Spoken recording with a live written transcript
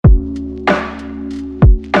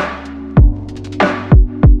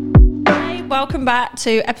welcome back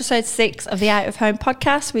to episode 6 of the Out of Home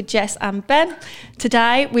podcast with Jess and Ben.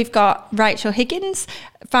 Today we've got Rachael Higgins,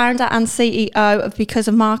 founder and CEO of Because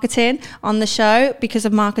of Marketing on the show. Because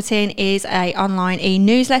of Marketing is a online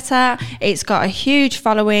e-newsletter. It's got a huge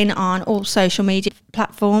following on all social media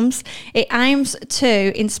platforms. It aims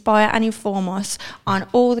to inspire and inform us on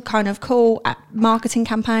all the kind of cool marketing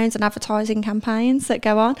campaigns and advertising campaigns that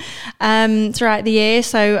go on throughout the year.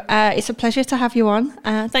 So it's a pleasure to have you on.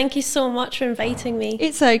 Thank you so much for inviting me.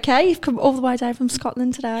 It's okay. You've come all the way down from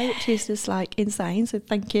Scotland today, which is just like insane. So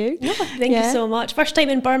thank you. No, thank you so much. First time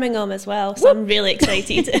in Birmingham as well, so I'm really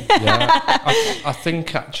excited. I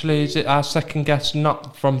think actually, is it our second guest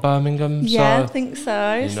not from Birmingham? Yeah, so, I think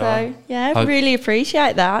so. You know, so yeah, really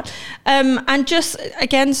appreciate that. And just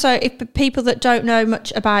again, so if people that don't know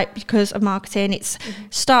much about Because of Marketing, it's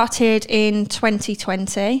started in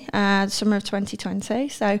 2020, summer of 2020.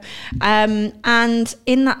 So, and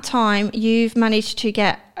in that time, you've managed to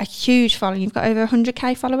get a huge following. You've got over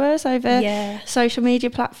 100k followers over social media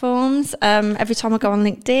platforms. Every time I go on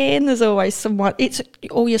LinkedIn, there's always someone. It's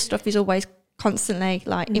all your stuff is always constantly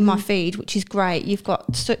like in my feed, which is great. You've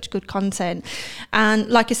got such good content, and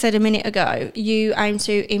like I said a minute ago, you aim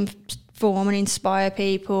to inform and inspire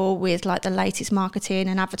people with like the latest marketing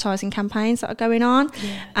and advertising campaigns that are going on.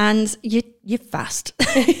 And you're fast.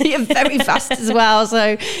 You're very fast as well.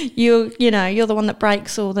 So you're the one that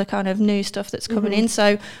breaks all the kind of new stuff that's coming in.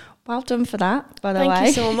 So well done for that, by the way. Thank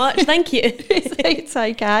you so much. Thank you. It's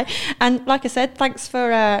okay. And like I said, thanks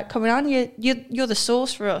for coming on. You're the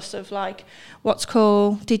source for us of like what's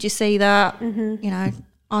cool. Did you see that? You know,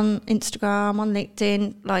 on Instagram, on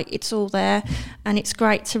LinkedIn, like it's all there, and it's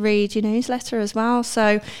great to read your newsletter as well.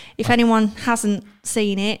 So if anyone hasn't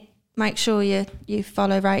seen it, make sure you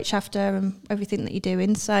follow Rach after and everything that you're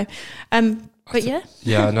doing. So, but yeah.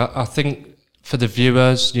 Yeah, and I think for the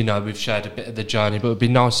viewers, you know, we've shared a bit of the journey, but it'd be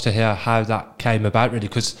nice to hear how that came about, really,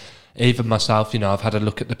 because even myself, you know, I've had a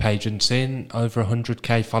look at the page and seeing over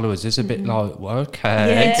 100k followers is a bit like, well,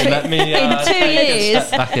 okay, so let me in 2 years.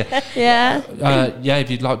 If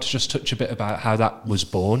you'd like to just touch a bit about how that was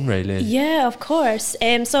born, really. Yeah, of course.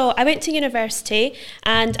 So I went to university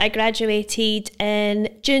and I graduated in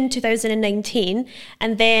June 2019,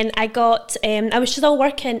 and then I was still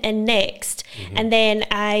working in Next, and then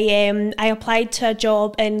I applied to a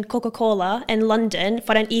job in Coca-Cola in London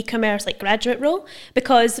for an e-commerce like graduate role,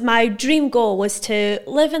 because my dream goal was to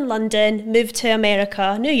live in London, move to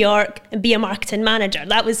America, New York, and be a marketing manager.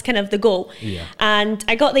 That was kind of the goal. Yeah. And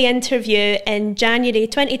I got the interview in January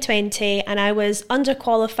 2020, and I was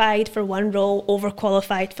underqualified for one role,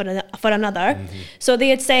 overqualified for another. So they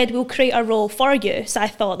had said, we'll create a role for you. So I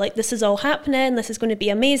thought, like, this is all happening, this is going to be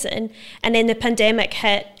amazing. And then the pandemic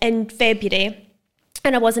hit in February,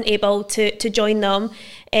 and I wasn't able to join them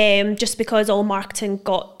just because all marketing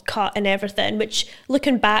got cut and everything, which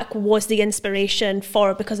looking back was the inspiration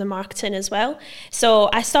for Because of Marketing as well. So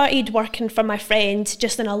I started working for my friend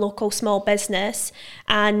just in a local small business,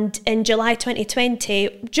 and in July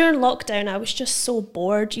 2020, during lockdown, I was just so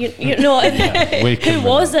bored. You know, who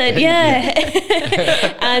wasn't?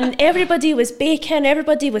 And everybody was baking,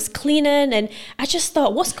 everybody was cleaning, and I just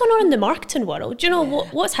thought, what's going on in the marketing world? You know,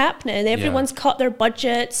 what's happening? Everyone's cut their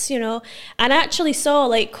budgets, you know, and I actually saw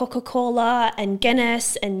like Coca-Cola and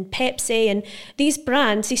Guinness and Pepsi and these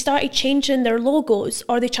brands, they started changing their logos,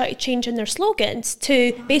 or they started changing their slogans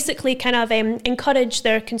to basically kind of encourage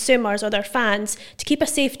their consumers or their fans to keep a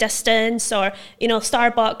safe distance. Or, you know,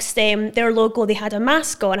 Starbucks, their logo, they had a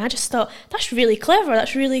mask on. I just thought, that's really clever,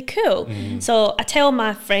 that's really cool. So I tell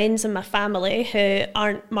my friends and my family who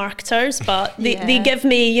aren't marketers, but they give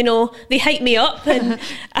me, you know, they hype me up, and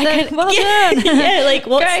I can like,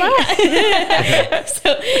 what's that?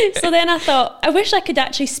 So then I thought, I wish I could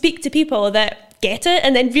actually speak to people that get it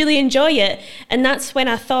and then really enjoy it. And that's when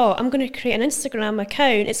I thought, I'm going to create an Instagram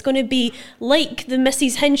account. It's going to be like the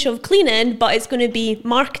Mrs. Hinch of cleaning, but it's going to be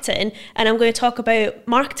marketing, and I'm going to talk about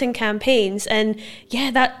marketing campaigns. And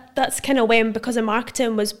that's kind of when Because of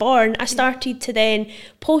Marketing was born. I started to then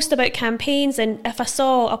post about campaigns, and if I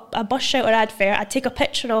saw a bus shelter advert, I'd take a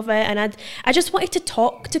picture of it, and I just wanted to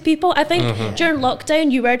talk to people. I think during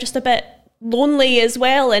lockdown, you were just a bit lonely as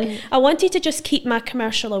well, and I wanted to just keep my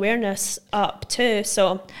commercial awareness up too.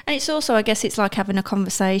 So, and it's also, I guess it's like having a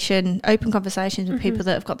conversation, open conversations with people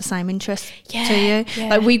that have got the same interests to you.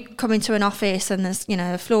 Like we come into an office and there's, you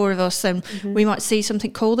know, a floor of us, and we might see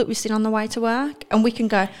something cool that we've seen on the way to work, and we can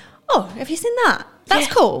go, oh, have you seen that?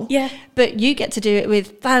 That's cool. Yeah. But you get to do it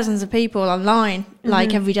with thousands of people online,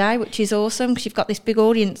 like every day, which is awesome, because you've got this big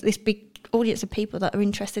audience, this big audience of people that are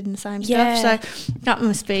interested in the same Yeah. stuff. So that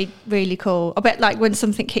must be really cool. I bet like when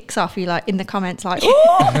something kicks off, you're like in the comments like,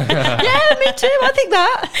 oh, yeah, me too. I think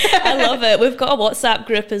that. I love it. We've got a WhatsApp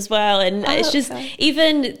group as well, and it's just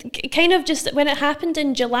even kind of just when it happened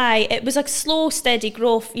in July, it was a slow, steady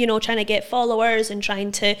growth. You know, trying to get followers and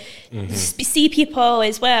trying to see people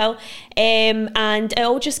as well, and it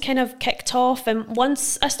all just kind of kicked off. And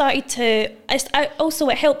once I started to,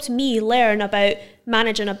 it helped me learn about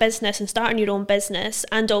managing a business and starting your own business,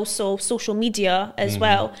 and also social media as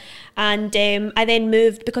well. And I then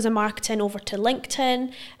moved, because of marketing, over to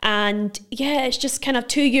LinkedIn, and yeah, it's just kind of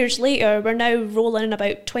 2 years later, we're now rolling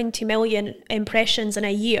about 20 million impressions in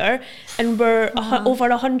a year, and we're over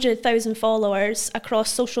 100,000 followers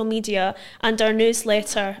across social media and our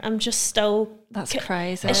newsletter. I'm just still... That's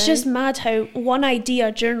crazy. It's just mad how one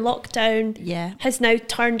idea during lockdown has now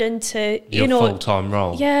turned into, your full-time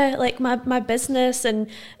role. Yeah, like my business, and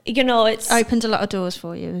it's opened a lot of doors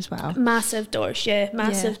for you as well. Massive doors,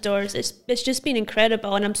 massive doors. It's just been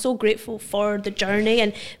incredible, and I'm so grateful for the journey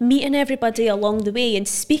and meeting everybody along the way and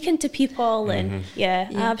speaking to people, and I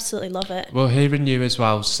absolutely love it. Well, hearing you as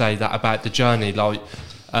well say that about the journey, like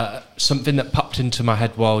something that popped into my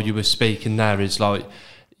head while you were speaking there is like,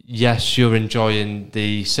 yes, you're enjoying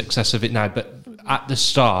the success of it now, but at the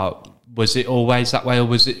start, was it always that way, or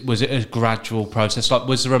was it a gradual process? Like,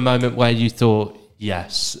 was there a moment where you thought,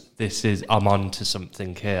 yes, I'm on to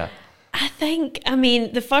something here? I think,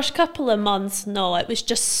 the first couple of months, no, it was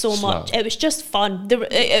just so much. It was just fun.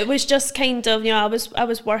 It was just kind of, I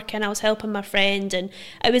was working, I was helping my friend, and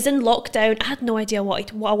I was in lockdown. I had no idea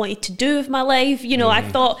what I wanted to do with my life. I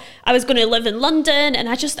thought I was going to live in London, and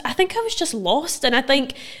I think I was just lost. And I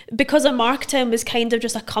think because of marketing was kind of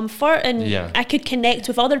just a comfort, and I could connect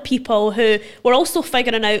with other people who were also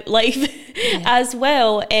figuring out life as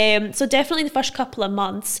well. So definitely the first couple of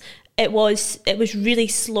months, it was really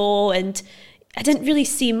slow, and I didn't really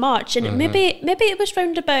see much. And maybe it was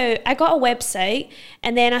round about, I got a website,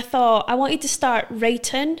 and then I thought I wanted to start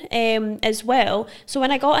writing as well. So when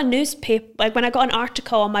I got a newspaper, like when I got an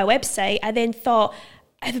article on my website, I then thought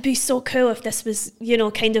it would be so cool if this was,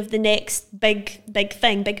 kind of the next big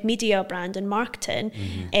thing, big media brand and marketing.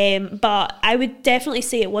 But I would definitely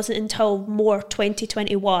say it wasn't until more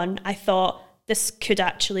 2021 I thought this could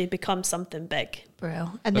actually become something big.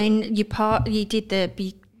 Brill. And then you did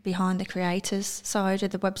the behind the creators side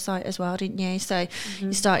of the website as well, didn't you? So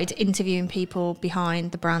you started interviewing people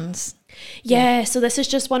behind the brands. Yeah, so this is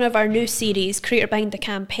just one of our new series, Creator Behind the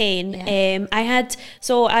Campaign. I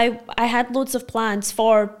had loads of plans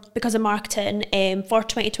because of marketing for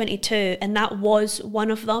 2022, and that was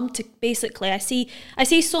one of them. To basically, I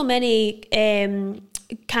see so many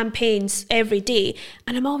campaigns every day,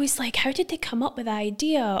 and I'm always like, how did they come up with that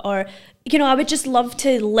idea? Or I would just love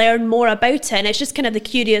to learn more about it, and it's just kind of the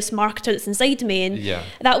curious marketer that's inside me. And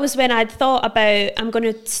that was when I'd thought about, I'm going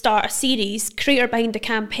to start a series, Creator Behind the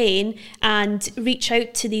Campaign, and reach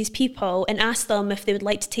out to these people and ask them if they would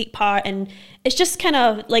like to take part. And it's just kind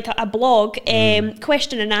of like a blog,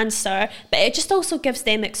 question and answer, but it just also gives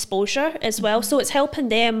them exposure as well. So it's helping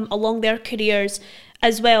them along their careers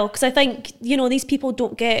as well, because I think these people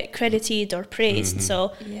don't get credited or praised.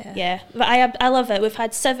 So but I love it. We've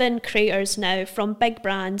had 7 creators now from big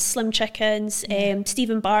brands, Slim Chickens,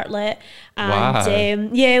 Stephen Bartlett,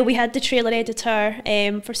 and we had the trailer editor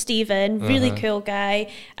for Stephen, really cool guy,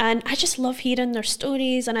 and I just love hearing their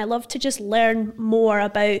stories, and I love to just learn more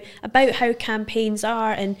about how campaigns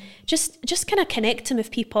are, and just kind of connecting with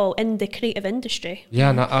people in the creative industry.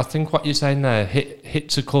 And I think what you're saying there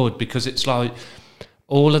hits a chord, because it's like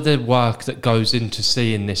all of the work that goes into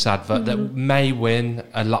seeing this advert that may win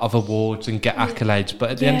a lot of awards and get accolades, but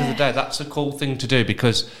at the end of the day, that's a cool thing to do,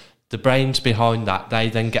 because the brains behind that, they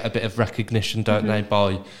then get a bit of recognition, don't they,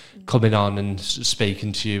 by coming on and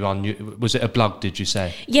speaking to you on, was it a blog, did you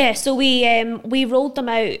say? Yeah, so we rolled them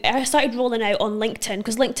out. I started rolling out on LinkedIn,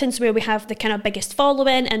 because LinkedIn's where we have the kind of biggest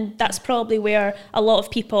following, and that's probably where a lot of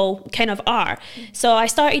people kind of are. So I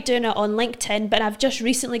started doing it on LinkedIn, but I've just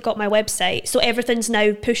recently got my website, so everything's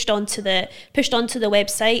now pushed onto the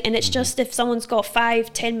website, and it's just if someone's got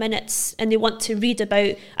 5-10 minutes and they want to read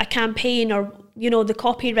about a campaign, or the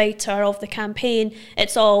copywriter of the campaign,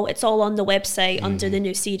 it's all on the website under the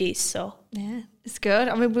new series. So yeah, it's good.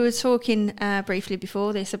 I mean, we were talking briefly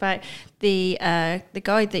before this about the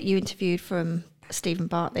guy that you interviewed from Stephen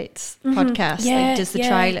Bartlett's podcast that does the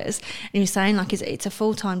trailers, and he was saying like it's a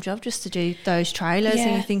full-time job just to do those trailers,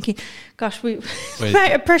 and you're thinking, gosh, the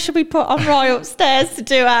amount of pressure we put on Rye upstairs to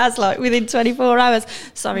do ours like within 24 hours.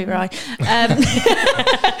 Sorry, Rye.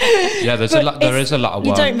 There is a lot of work.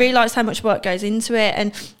 You don't realise how much work goes into it,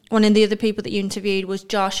 and one of the other people that you interviewed was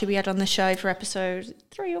Josh, who we had on the show for episode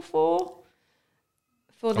 3 or 4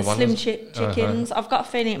 for the Slim Chickens. I've got a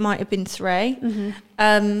feeling it might have been 3.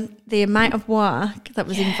 The amount of work that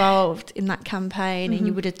was involved in that campaign, and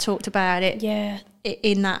you would have talked about it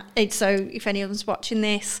in that. So if anyone's watching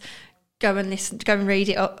this, go and read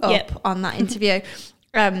it up on that interview.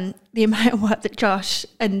 The amount of work that Josh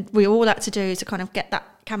and we all had to do to kind of get that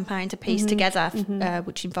campaign to piece together,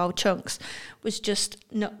 which involved chunks, was just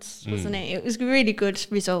nuts, wasn't it? It was really good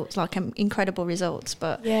results, like incredible results,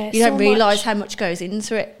 but you don't realise how much goes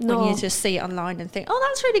into it when you just see it online and think, oh,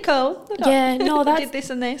 that's really cool. I did this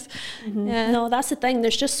and this. No, that's the thing.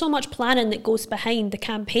 There's just so much planning that goes behind the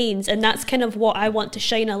campaigns, and that's kind of what I want to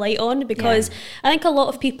shine a light on, because I think a lot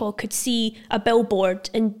of people could see a billboard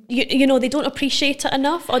and you know, they don't appreciate it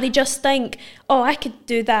enough, or they just think, oh, I could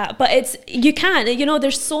do that, but you can't. You know,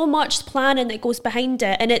 there's so much planning that goes behind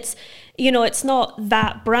it, and it's, you know, it's not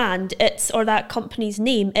that brand, or that company's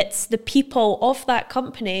name, it's the people of that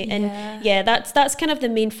company. And that's kind of the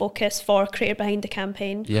main focus for Creator Behind the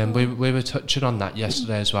Campaign. Yeah, and we were touching on that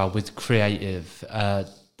yesterday as well with creative.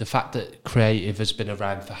 The fact that creative has been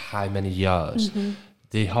around for how many years,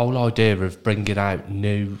 the whole idea of bringing out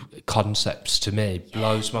new concepts to me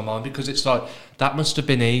blows my mind, because it's like, that must have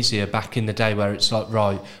been easier back in the day, where it's like,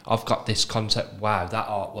 right, I've got this concept, wow, that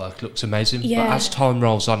artwork looks amazing. But as time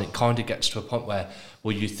rolls on, it kind of gets to a point where,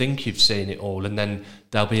 well, you think you've seen it all, and then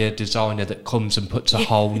there'll be a designer that comes and puts a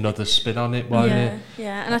whole nother spin on it, won't it?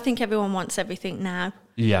 Yeah, and I think everyone wants everything now.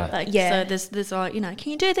 Yeah. So there's like, you know,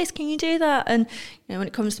 can you do this? Can you do that? And, you know, when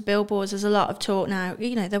it comes to billboards, there's a lot of talk now,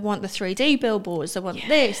 you know, they want the 3D billboards, they want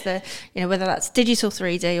this, you know, whether that's digital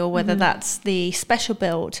 3D or whether that's the special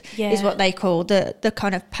build is what they call the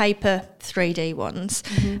kind of paper 3D ones.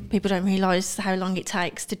 People don't realise how long it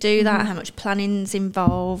takes to do that, how much planning's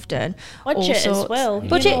involved, and budget all sorts. As well.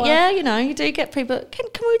 Budget, you know, you do get people, can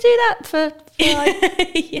we do that for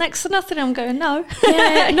like next to nothing? I'm going, no.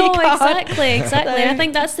 Yeah, no, exactly. I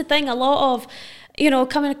think that's the thing. A lot of, you know,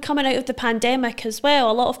 coming out of the pandemic as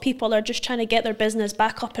well, a lot of people are just trying to get their business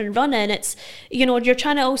back up and running. It's, you know, you're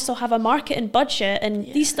trying to also have a marketing budget, and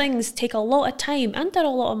these things take a lot of time and they're a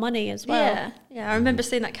lot of money as well. I remember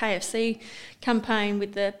seeing that KFC campaign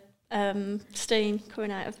with the steam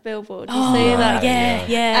coming out of the billboard. You see that?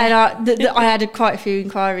 Yeah. And I had quite a few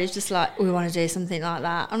inquiries, just like, we want to do something like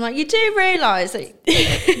that. I'm like, you do realise that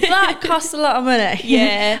that costs a lot of money,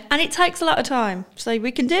 and it takes a lot of time. So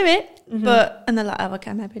we can do it, and they're like, oh,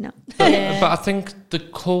 okay, maybe not. But I think the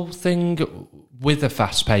cool thing with a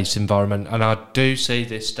fast-paced environment, and I do see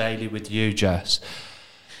this daily with you, Jess.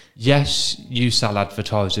 Yes, you sell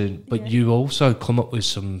advertising, but you also come up with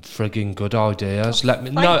some frigging good ideas. But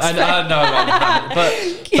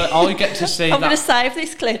I get to see. I'm going to save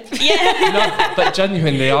this clip. But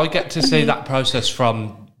genuinely, I get to see that process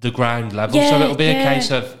from the ground level. So it'll be a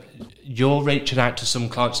case of you're reaching out to some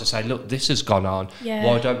clients to say, look, this has gone on.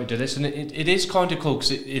 Why don't we do this? And it is kind of cool,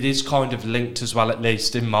 because it is kind of linked as well, at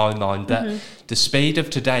least in my mind, that the speed of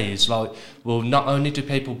today is like, well, not only do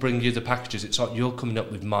people bring you the packages, it's like you're coming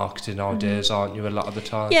up with marketing ideas, aren't you, a lot of the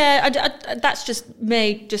time? Yeah, that's just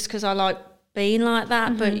me, just because I like being like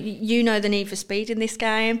that. But you know the need for speed in this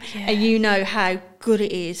game, and you know how good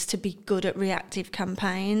it is to be good at reactive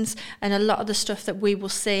campaigns. And a lot of the stuff that we will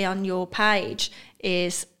see on your page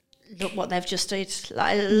is, look what they've just did,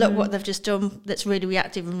 look what they've just done that's really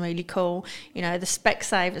reactive and really cool. You know, the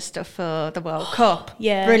Specsaver stuff for the World Cup,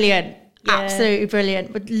 brilliant, absolutely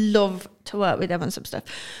brilliant. Would love to work with them on some stuff.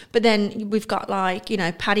 But then we've got, like, you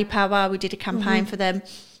know, Paddy Power, we did a campaign for them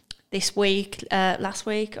this week, last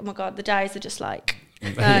week. Oh my god, the days are just like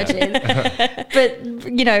merging. But,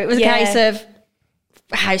 you know, it was a case of,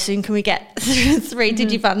 how soon can we get 3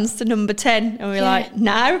 digivans to number 10? And we're like,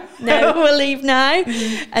 no, we'll leave now.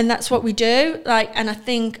 And that's what we do. Like, and I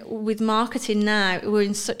think with marketing now, we're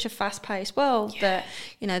in such a fast-paced world that,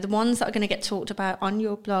 you know, the ones that are going to get talked about on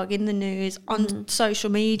your blog, in the news, on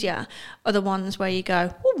social media, are the ones where you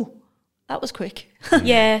go, ooh, that was quick.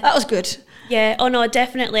 That was good. Yeah, oh no,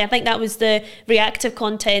 definitely. I think that was the reactive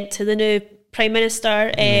content to the new Prime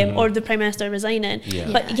Minister or the Prime Minister resigning.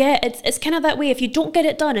 But it's kind of that way. If you don't get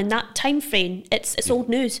it done in that time frame, it's old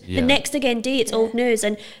news. The next again day, it's old news.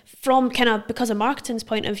 And from kind of, because of marketing's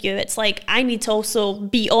point of view, it's like, I need to also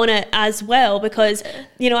be on it as well, because,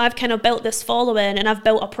 you know, I've kind of built this following, and I've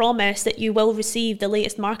built a promise that you will receive the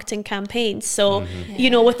latest marketing campaigns. So, you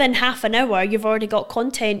know, within half an hour, you've already got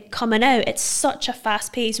content coming out. It's such a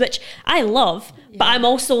fast pace, which I love, but I'm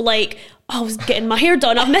also like, I was getting my hair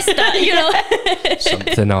done, I've missed it, you know.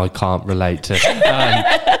 Something I can't relate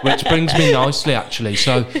to. Which brings me nicely, actually.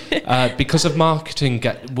 So, because of marketing,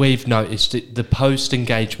 we've noticed the post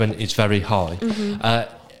engagement is very high.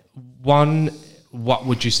 What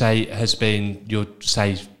would you say has been your,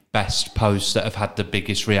 best posts that have had the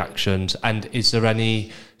biggest reactions? And is there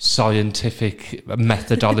any scientific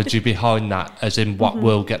methodology behind that, as in what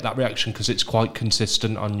will get that reaction, because it's quite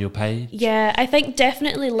consistent on your page? Yeah, I think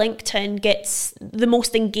definitely LinkedIn gets the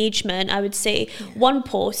most engagement, I would say. One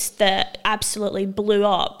post that absolutely blew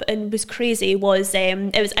up and was crazy was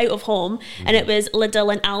it was out of home, and it was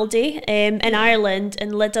Lidl and Aldi in Ireland,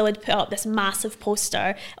 and Lidl had put up this massive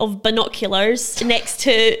poster of binoculars next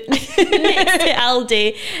to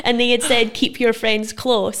Aldi, and they had said, keep your friends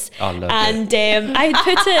close. I love and I had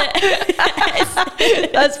put it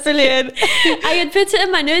That's brilliant. I had put it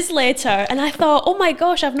in my newsletter, and I thought, oh my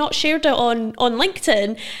gosh, I've not shared it on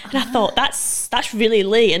LinkedIn. And I thought, that's really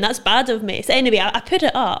late and that's bad of me. So anyway, I put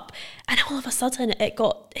it up, and all of a sudden it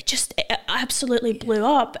absolutely blew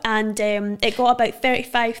up, and it got about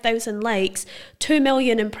 35,000 likes, 2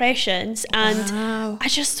 million impressions, and I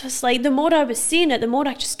just was like, the more I was seeing it, the more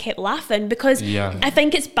I just kept laughing, because I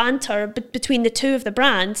think it's banter between the two of the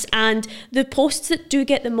brands, and the posts that do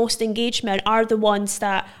get the most engagement are the ones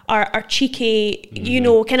that are cheeky, you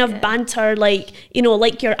know, kind of banter, like, you know,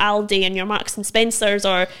 like your Aldi and your Marks and Spencers,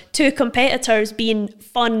 or two competitors being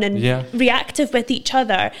fun and reactive with each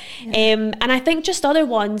other. And I think just other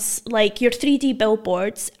ones like your 3D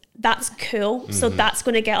billboards, that's cool. So that's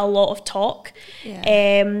going to get a lot of talk.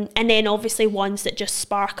 And then obviously ones that just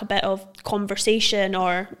spark a bit of conversation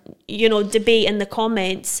or, you know, debate in the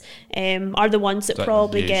comments are the ones that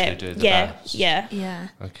probably get best.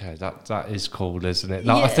 Okay, that is cool, isn't it?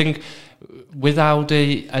 Like, I think with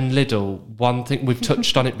Aldi and Lidl, one thing we've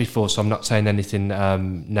touched on it before, so I'm not saying anything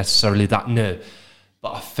necessarily that new,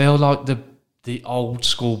 but I feel like the old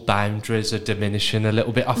school boundaries are diminishing a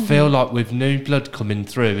little bit. I feel like with new blood coming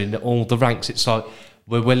through in all the ranks, it's like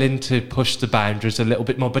we're willing to push the boundaries a little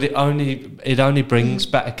bit more, but it only brings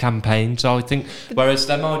better campaigns, I think. Whereas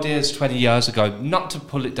them ideas 20 years ago, not to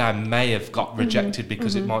pull it down, may have got rejected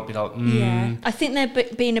because it might be like, I think they're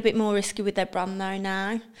being a bit more risky with their brand though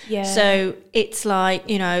now. So it's like,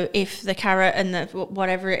 you know, if the carrot and the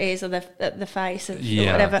whatever it is, or the face of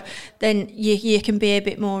whatever, then you can be a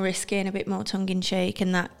bit more risky and a bit more tongue in cheek,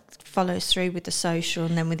 and that follows through with the social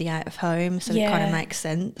and then with the out of home, so it kind of makes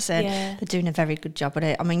sense, and they're doing a very good job at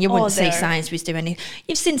it. I mean, you wouldn't see Sainsbury's do any.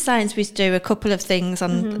 You've seen Sainsbury's do a couple of things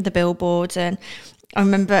on the billboards, and I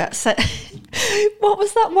remember what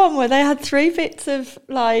was that one where they had 3 bits of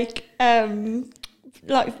like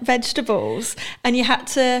vegetables, and you had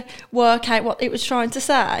to work out what it was trying to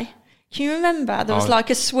say. Can you remember? There was like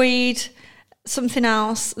a Swede, something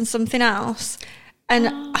else, and something else. And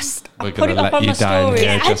I put it up on my story.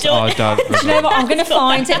 Here, I don't you know what? I'm going to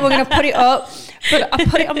find it. We're going to put it up. But I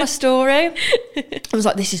put it on my story. I was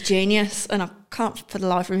like, this is genius. And I can't for the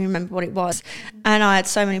life of me remember what it was. And I had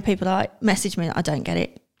so many people like message me, I don't get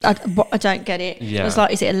it. I don't get it. I was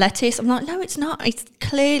like, is it a lettuce? I'm like, no, it's not. It's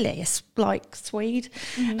clearly like Swede.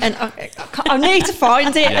 And I need to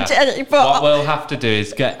find it. But what we'll have to do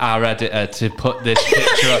is get our editor to put this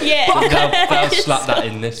picture up. They'll slap that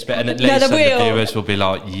in this bit, and at least the viewers will be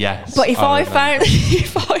like, yes. But if I found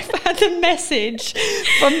a message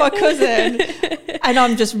from my cousin and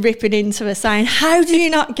I'm just ripping into her saying, how do you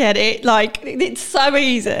not get it? Like, it's so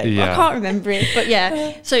easy. I can't remember it. But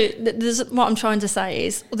so what I'm trying to say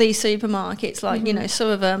is, these supermarkets, like, you know, some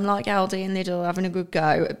of them, like Aldi and Lidl, having a good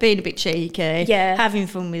go, being a bit cheeky, having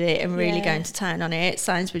fun with it and really going to town on it.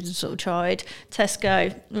 Sainsbury's sort of tried.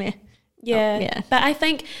 Tesco, but I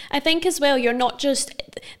think as well, they're not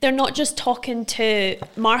just talking to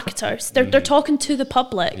marketers, they're talking to the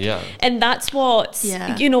public, and that's what's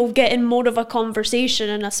you know, getting more of a conversation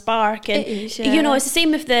and a spark. And you know, it's the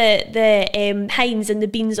same with the Heinz and the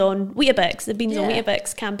beans on Weetabix, on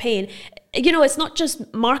Weetabix campaign. You know, it's not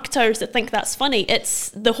just marketers that think that's funny,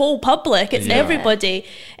 it's the whole public, it's everybody.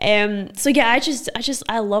 So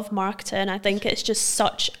I love marketing. I think it's just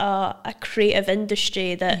such a creative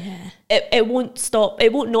industry that it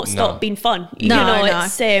won't not stop being fun.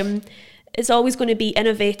 It's always going to be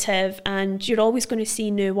innovative, and you're always going to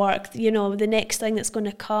see new work, you know, the next thing that's going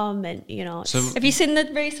to come. And you know, have you seen the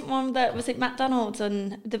recent one that was it McDonald's,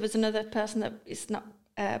 and there was another person that it's not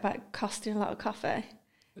about costing a lot of coffee?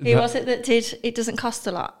 Who was it that did it doesn't cost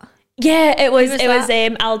a lot? Yeah, it was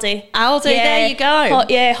Aldi. Aldi, there you go.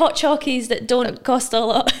 Hot chockies that don't cost a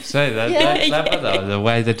lot. So they're clever though, the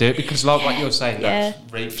way they do it, because like what you're saying, that's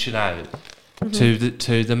reaching out to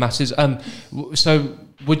the masses. So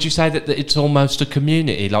would you say that it's almost a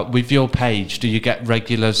community? Like with your page, do you get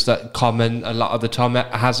regulars that comment a lot of the time?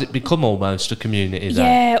 Has it become almost a community then?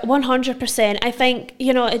 Yeah, 100%. I think,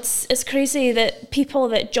 it's crazy that people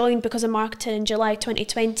that joined because of marketing in July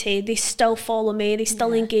 2020, they still follow me, they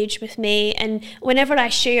still engage with me. And whenever I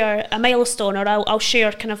share a milestone, or I'll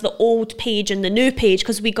share kind of the old page and the new page,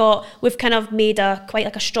 because we've kind of made quite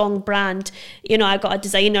like a strong brand. I got a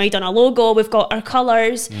designer, he done a logo, we've got our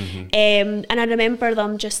colours. And I remember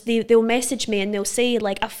them they'll message me and they'll say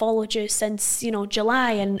like, I followed you since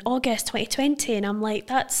July and August 2020, and I'm like,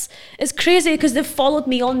 it's crazy, because they've followed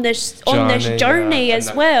me on this journey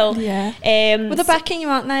as well. Well, they're backing you,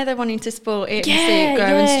 aren't they? They're wanting to support it and see it grow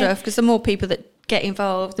and stuff, because the more people that get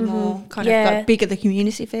involved, the more kind of like bigger the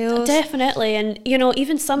community feels. Definitely. And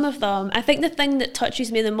even some of them, I think the thing that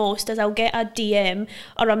touches me the most is I'll get a DM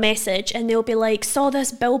or a message and they'll be like, saw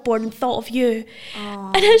this billboard and thought of you.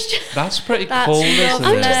 And it's just, that's pretty cool, isn't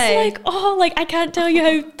I'm it? just like, I can't tell you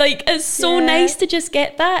how, it's so nice to just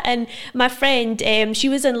get that. And my friend, she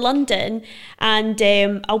was in London, and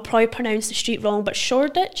I'll probably pronounce the street wrong, but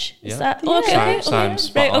Shoreditch, is that okay?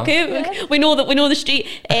 Sounds right, okay. We know the street.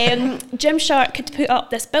 Gymshark had put up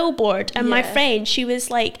this billboard, and my friend, she was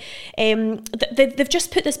like, they've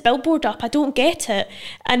just put this billboard up, I don't get it.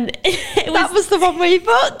 And that was the one we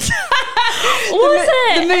booked. Was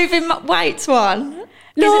it? The moving weights one?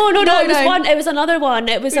 No, it was another one.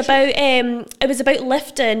 It was about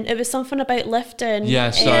lifting. It was something about lifting.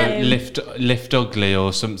 Yeah, so lift ugly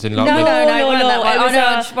or something like that.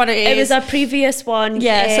 No. It was a previous one.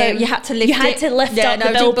 Yeah, so you had to lift it. You had to lift up the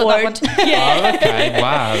billboard. Oh, okay,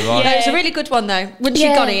 wow. Right. Yeah, it was a really good one though. When she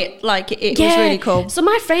got it, it was really cool. So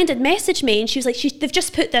my friend had messaged me and she was like, they've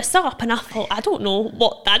just put this up, and I thought, I don't know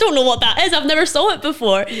what that is. I've never saw it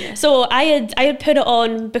before. Yeah. So I had put it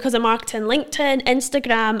on because of marketing, LinkedIn, Instagram,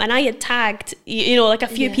 and I had tagged like a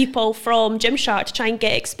few people from Gymshark to try and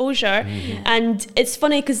get exposure. And it's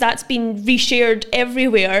funny because that's been reshared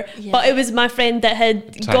everywhere, but it was my friend that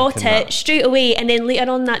had got it straight away, and then later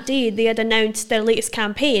on that day they had announced their latest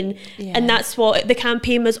campaign, and that's what the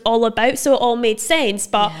campaign was all about, so it all made sense.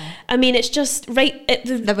 But I mean, it's just right at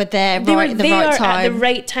they were there at the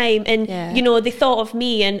right time, and they thought of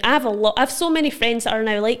me. And I have so many friends that are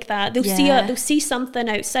now like that. They'll see something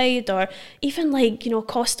outside, or even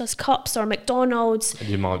Costa's Cups or McDonald's, and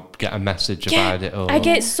you might get a message about it. Or I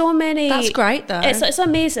get so many. That's great though. It's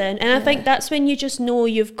amazing, and I think that's when you just know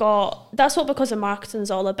that's what Because of Marketing is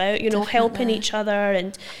all about. Helping each other,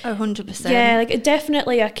 and 100%. Yeah,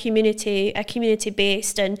 definitely a community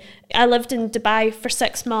based. And I lived in Dubai for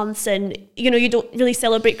 6 months, and you don't really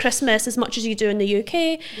celebrate Christmas as much as you do in the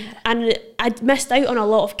UK, and I'd missed out on a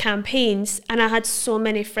lot of campaigns, and I had so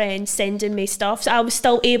many friends sending me stuff, so I was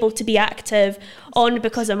still able to be active on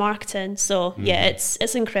Because of Marketing. So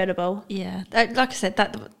it's incredible. Yeah, like I said,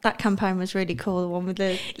 that campaign was really cool, the one with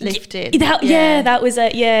the lifted. That was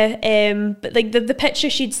it. But the picture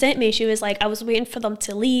she'd sent me, she was like, I was waiting for them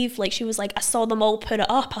to leave, like she was like, I saw them all put it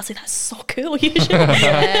up. I was like, that's so cool. You should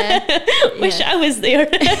wish I was there.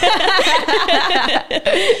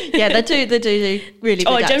 They do really big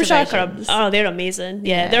Gymshark they're amazing.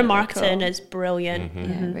 Their marketing is brilliant.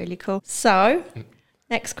 Really cool. So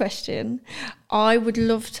next question, I would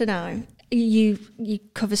love to know, you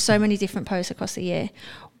cover so many different posts across the year,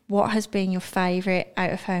 what has been your favourite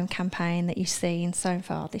out of home campaign that you've seen so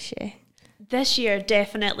far this year? This year,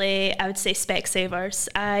 definitely, I would say Specsavers.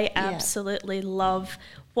 I absolutely love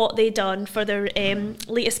what they done for their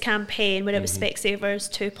latest campaign, when it was Specsavers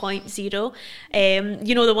 2.0.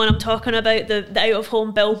 The one I'm talking about, the out of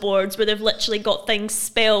home billboards where they've literally got things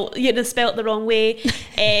spelt the wrong way,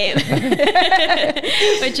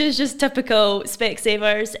 which is just typical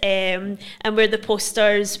Specsavers. And where the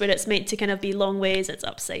posters, where it's meant to kind of be long ways, it's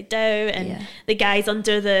upside down, and the guys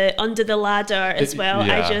under the ladder as well.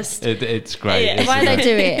 It's great. The way they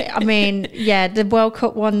do it, I mean, the World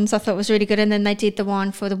Cup ones I thought was really good, and then they did the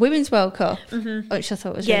one for the Women's World Cup, which I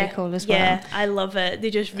thought was really cool as well. Yeah, I love it.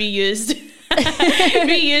 They just reused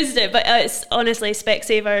it, but it's honestly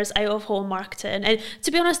Specsavers out of home marketing, and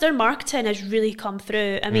to be honest, their marketing has really come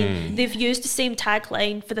through. I mean, they've used the same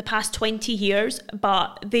tagline for the past 20 years,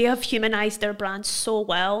 but they have humanized their brand so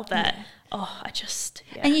well that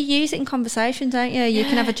and you use it in conversation, don't you? You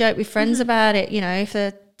can have a joke with friends about it, if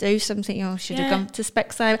they do something, should have gone to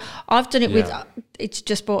Specsavers. I've done it with, it's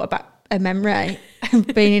just brought back a memory.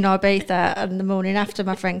 being in Ibiza, and the morning after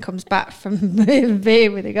my friend comes back from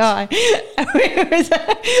beer with a guy, and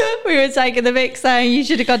we were taking the mic saying you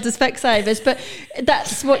should have gone to Specsavers, but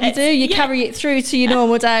that's what you do. You carry it through to your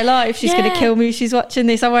normal day life. She's going to kill me if she's watching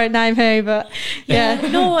this. I won't name who, but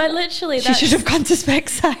no, I literally she should have gone to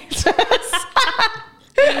Specsavers.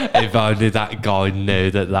 If only that guy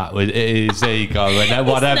knew that was his ego and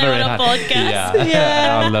whatever it had.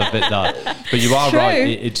 I love it though. But you are right,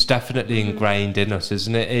 it's definitely ingrained in us,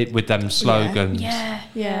 isn't it, with them slogans.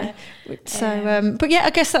 Yeah. So but I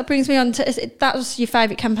guess that brings me on to, that was your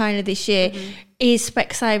favourite campaign of this year. Is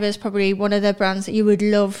Specsavers probably one of the brands that you would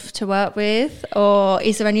love to work with, or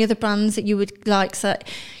is there any other brands that you would like, that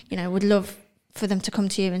would love for them to come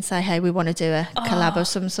to you and say, hey, we want to do a collab of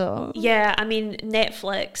some sort? Yeah, I mean,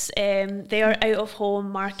 Netflix, their out-of-home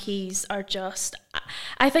marquees are just...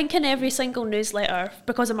 I think in every single newsletter,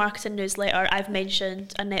 because a marketing newsletter, I've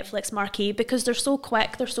mentioned a Netflix marquee because they're so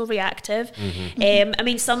quick, they're so reactive. I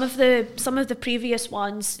mean, some of the previous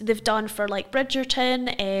ones they've done for like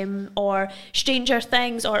Bridgerton or Stranger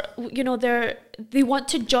Things, or they want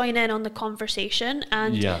to join in on the conversation.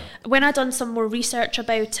 And when I done some more research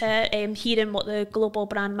about it, hearing what the global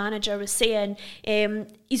brand manager was saying,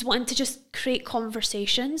 he's wanting to just create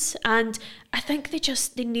conversations, and I think they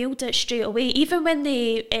nailed it straight away. Even when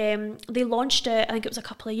they launched it, I think it was a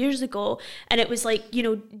couple of years ago, and it was like,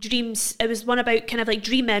 dreams. It was one about kind of like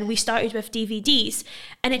dreaming. We started with DVDs,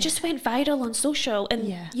 and it just went viral on social,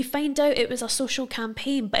 and you find out it was a social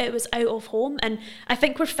campaign, but it was out of home. And I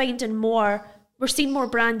think we're seeing more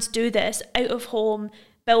brands do this out of home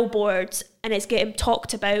billboards, and it's getting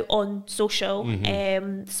talked about on social.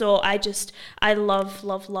 So I love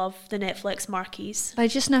the Netflix marquees. They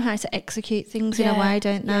just know how to execute things in a way,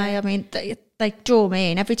 don't they? I mean, they draw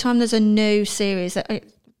me in every time there's a new series. Is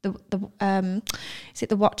it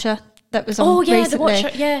The Watcher that was on recently? The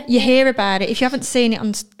Watcher, you hear about it. If you haven't seen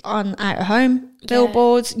it on out of home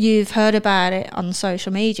billboards, you've heard about it on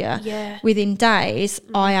social media. Within days,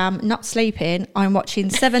 I am not sleeping. I'm watching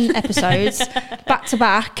 7 episodes back to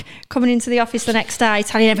back, coming into the office the next day,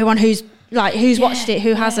 telling everyone who's watched it,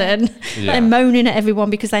 who hasn't, and moaning at everyone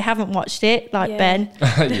because they haven't watched it, Ben.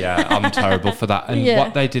 I'm terrible for that. And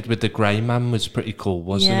what they did with the Grey Man was pretty cool,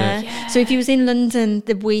 wasn't it? So if you was in London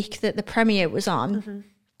the week that the premiere was on,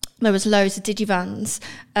 there was loads of digivans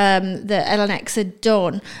that LNX had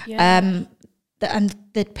done, and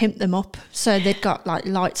they'd pimped them up. So they'd got like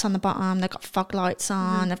lights on the bottom, they've got fog lights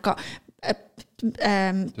on, they've got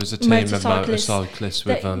there's a team of motorcyclists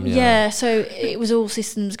with them. So it was all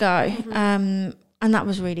systems go. And that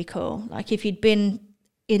was really cool. Like, if you'd been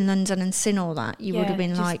in London and seen all that, you would have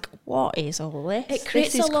been like, what is all this? It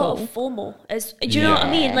creates a lot of FOMO. Do you know what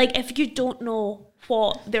I mean? Like, if you don't know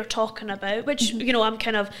what they're talking about, which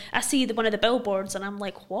I see one of the billboards and I'm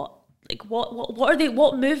like, what? Like, what are they?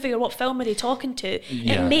 What movie or what film are they talking to?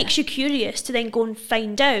 It makes you curious to then go and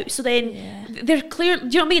find out. So then they're clear. Do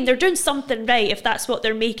you know what I mean? They're doing something right if that's what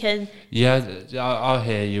they're making. Yeah, I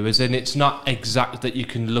hear you. As in, it's not exact that you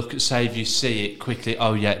can look at, say, if you see it quickly.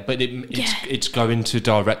 Oh yeah, but it's going to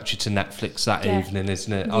direct you to Netflix that evening,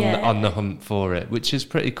 isn't it? On the hunt for it, which is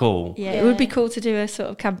pretty cool. Yeah, it would be cool to do a sort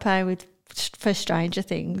of campaign for Stranger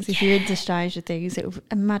Things. If you're into Stranger Things,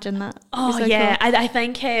 imagine that. Cool. I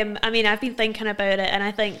think I've been thinking about it, and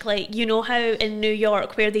I think, like, how in New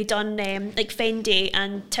York where they done like Fendi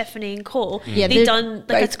and Tiffany and Co, they done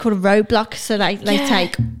like it's called a roadblock. So they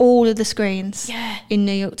take all of the screens in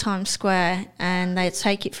New York Times Square, and they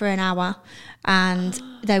take it for an hour, and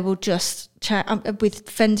they will just with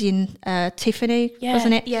Fendi and Tiffany,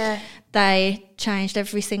 wasn't it? They changed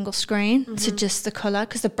every single screen to just the colour,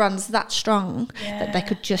 because the brand's that strong that they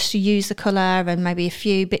could just use the colour, and maybe a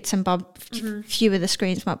few bits and bobs, few of the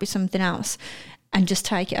screens might be something else, and just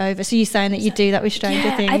take it over. So you're saying that you do that with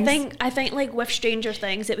Stranger Things? I think like with Stranger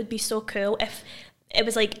Things, it would be so cool if it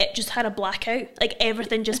was like it just had a blackout, like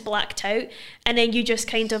everything just blacked out, and then you just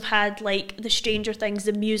kind of had like the Stranger Things,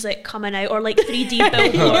 the music coming out, or like 3D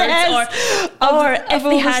billboards, or if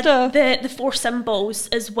they had the 4 symbols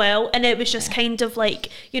as well, and it was just kind of like,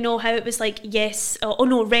 how it was like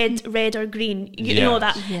red or green, you know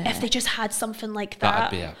that. If they just had something like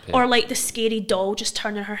that, or like the scary doll just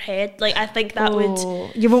turning her head, like I think that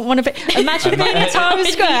would. You wouldn't want to be. Imagine being in Times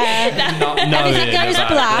Square, everything goes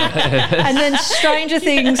black, and then Stranger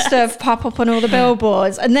Things stuff pop up on all the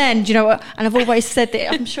billboards, and then, do you know what? And I've always said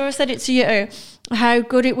that, I'm sure I said it to you, how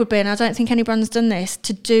good it would be, and I don't think any brand's done this,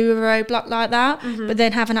 to do a roadblock like that, but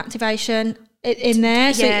then have an activation in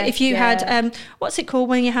there. So if you had, what's it called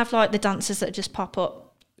when you have like the dancers that just pop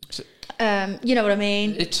up? You know what I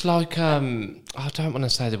mean? It's like I don't want to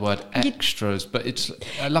say the word extras, but it's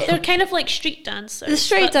like They're kind of like street dancers. The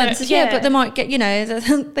street dancers, but they might get,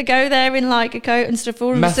 they go there in like a coat and stuff.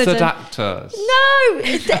 All method of a sudden, actors. No!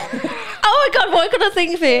 Oh my God, what could I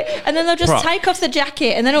think of it? And then they'll just take off the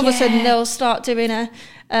jacket, and then all of a sudden they'll start doing a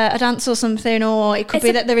dance or something, or it could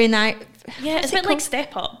be that they're in out. Yeah, it's a bit like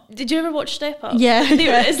Step Up. Did you ever watch Step Up? Yeah.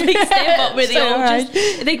 It's like Step Up where they So all right.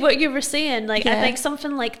 just, like what you were saying, like I think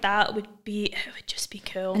something like that would just be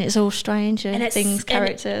cool. And it's all Stranger Things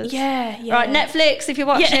characters. Yeah. Right, Netflix, if you're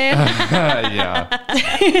watching. Yeah.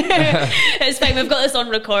 It's fine, we've got this on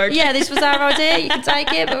record. Yeah, this was our idea. You can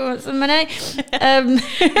take it, but we want some money.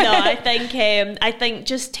 No, I think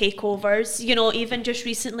just takeovers. Even just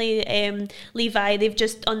recently, Levi, they've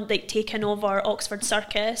just taken over Oxford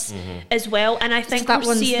Circus as well, and I think so that we're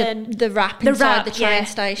one's seeing the wrap inside the train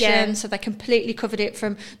station. Yeah. So they completely covered it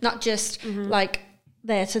from not just like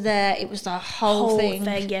there to there. It was the whole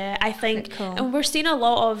thing. Yeah, I think, cool. and we're seeing a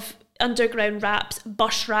lot of underground raps,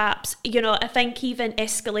 bus raps. I think even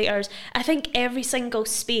escalators. I think every single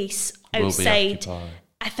space outside.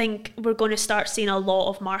 I think we're going to start seeing a lot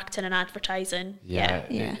of marketing and advertising.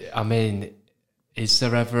 Yeah. I mean, is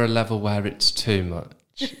there ever a level where it's too much?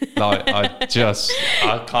 Like I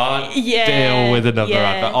can't deal with another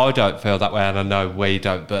advert. I don't feel that way, and I know we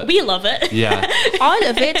don't, but we love it. Yeah. I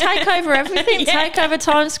love it. Take over everything. Take over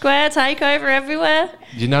Times Square. Take over everywhere.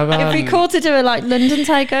 It'd be cool to do a London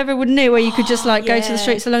takeover, wouldn't it? Where you could just go to the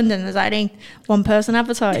streets of London. There's only one person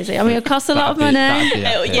advertising. I mean, it costs a lot of money.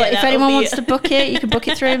 If anyone wants to book it, you can book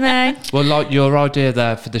it through me. Well, like your idea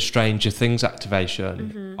there for the Stranger Things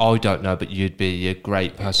activation, I don't know, but you'd be a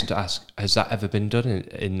great person to ask. Has that ever been done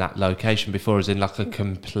in that location before? As in like a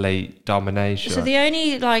complete domination? So the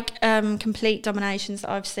only complete dominations that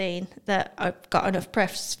I've seen that I've got enough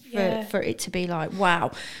press for it to be like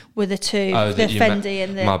wow were the two, the Fendi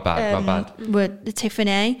and the my bad. Were the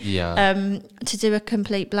Tiffany. Yeah. To do a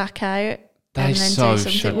complete blackout. They and then so do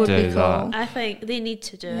something should would do be cool. that. I think they need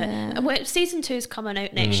to do it. And season 2 is coming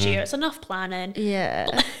out next year. It's enough planning. Yeah.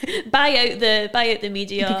 buy out the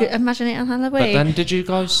media. You could imagine it on Halloween. But then, did you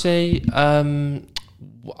guys see? I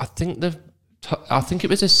think it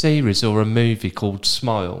was a series or a movie called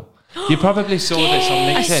Smile. You probably saw this on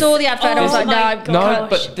LinkedIn. I saw the advert and I was like, no,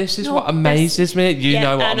 but this is what amazes me. You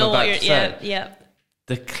know what I'm about to say. Yeah.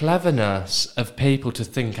 The cleverness of people to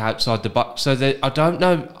think outside the box. So I don't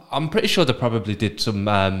know. I'm pretty sure they probably did some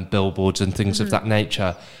billboards and things of that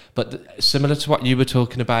nature. But similar to what you were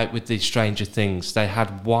talking about with these Stranger Things, they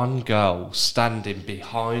had one girl standing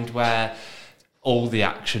behind where all the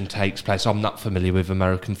action takes place. I'm not familiar with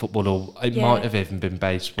American football, or it might have even been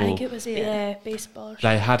baseball. I think it was baseball.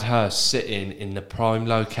 They had her sitting in the prime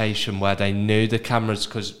location where they knew the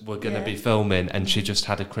cameras we're going to be filming, and she just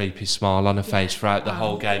had a creepy smile on her face throughout the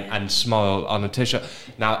whole game and smile on a t-shirt.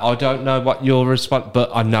 Now, I don't know what your response, but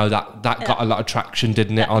I know that got a lot of traction,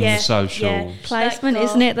 didn't it, on the socials? Placement,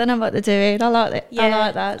 isn't it? They know what they're doing. I like it. I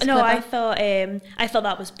like that. It's clever. I thought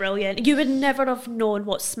that was brilliant. You would never have known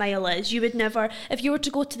what Smile is. You would never. If you were to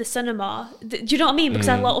go to the cinema, do you know what I mean? Because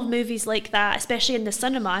a lot of movies like that, especially in the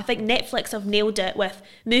cinema, I think Netflix have nailed it with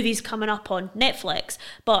movies coming up on Netflix.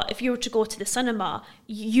 But if you were to go to the cinema,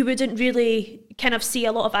 you wouldn't really kind of see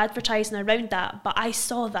a lot of advertising around that. But I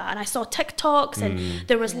saw that, and I saw TikToks, and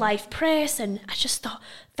there was live press, and I just thought,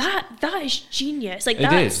 that is genius. Like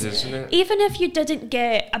it is, isn't it? Even if you didn't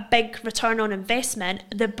get a big return on investment,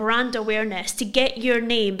 the brand awareness to get your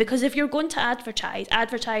name, because if you're going to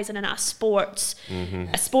advertising in a sports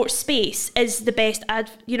space is the best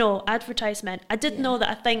advertisement. I did know that.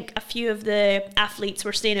 I think a few of the athletes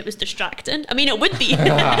were saying it was distracting. I mean, it would be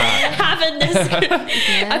having this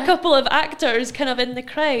a couple of actors kind of in the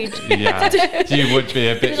crowd. Yeah, you would be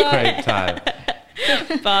a bit creeped out.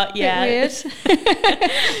 But yeah, weird.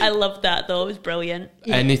 I loved that though. It was brilliant.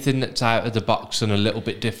 Anything that's out of the box and a little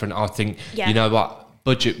bit different, I think. You know what,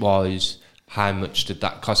 budget wise, how much did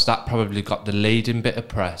that cost? That probably got the leading bit of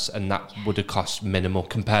press, and that would have cost minimal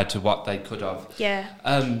compared to what they could have.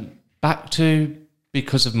 Back to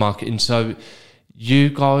because of marketing. So you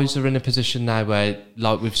guys are in a position now where,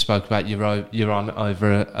 like we've spoke about, you're on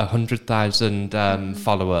over 100,000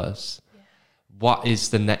 followers. What is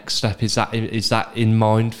the next step? Is that in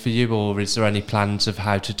mind for you, or is there any plans of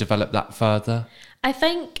how to develop that further? I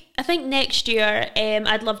think next year,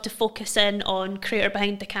 I'd love to focus in on creator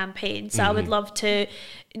behind the campaign. So I would love to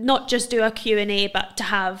not just do a Q&A, but to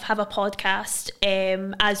have a podcast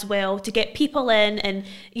as well, to get people in and,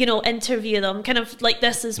 you know, interview them kind of like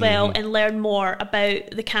this as well, and learn more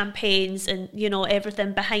about the campaigns and, you know,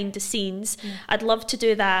 everything behind the scenes. I'd love to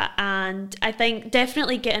do that. And I think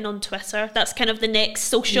definitely getting on Twitter, that's kind of the next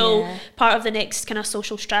social part of the next kind of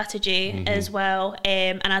social strategy as well.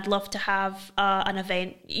 And I'd love to have an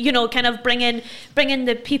event, you know, kind of bringing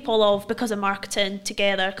the people of Because of Marketing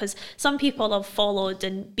together, because some people have followed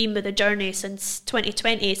and been with the journey since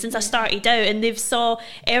 2020, since I started out, and they've saw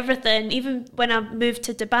everything. Even when I moved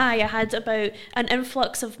to Dubai, I had about an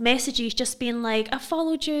influx of messages just being like, I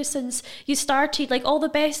followed you since you started, like all the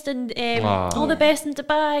best and all the best in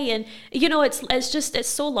Dubai. And you know, it's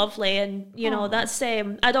so lovely. And you know, that's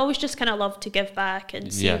I'd always just kind of love to give back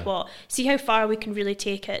and see how far we can really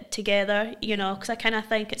take it together, you know, because I kind of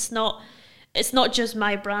think it's not just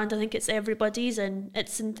my brand. I think it's everybody's, and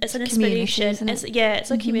it's an inspiration.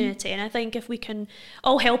 It's a community, and I think if we can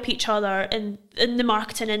all help each other in the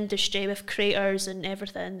marketing industry with creators and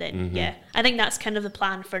everything, then I think that's kind of the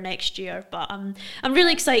plan for next year. But I'm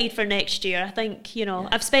really excited for next year. I think, you know,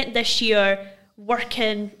 I've spent this year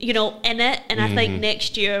working, you know, in it, and I think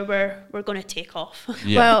next year we're going to take off.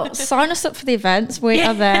 Well, sign us up for the events. We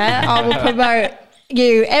are there. I will promote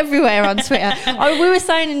you everywhere on Twitter. We were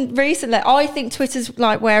saying recently, I think Twitter's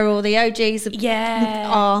like where all the OGs are.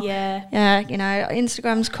 Yeah, you know,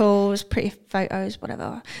 Instagram's cool, it's pretty photos,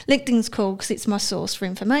 whatever. LinkedIn's cool because it's my source for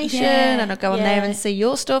information, and I go on there and see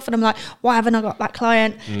your stuff, and I'm like, why haven't I got that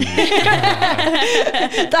client?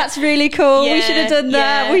 That's really cool. We should have done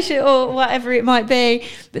that. We should, or whatever it might be.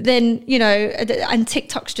 But then, you know, and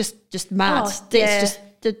TikTok's just mad. It's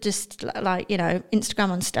just like, you know,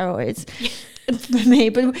 Instagram on steroids. For me,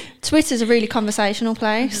 but Twitter's a really conversational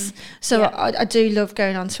place, so I do love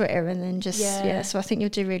going on Twitter, and then just so I think you'll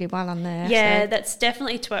do really well on there. That's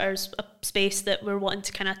definitely Twitter's a space that we're wanting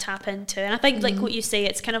to kind of tap into, and I think like what you say,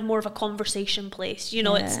 it's kind of more of a conversation place, you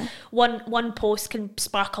know. It's one post can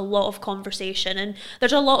spark a lot of conversation, and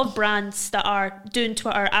there's a lot of brands that are doing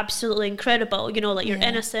Twitter absolutely incredible, you know, like your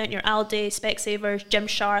Innocent, your Aldi, Specsavers,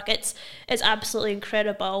 Gymshark. It's absolutely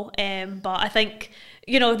incredible, but I think,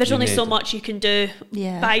 you know, there's only so much you can do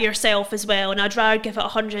by yourself as well, and I'd rather give it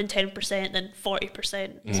 110% than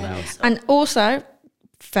 40% as well. So. And also,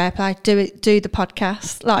 fair play, do the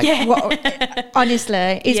podcast. Like,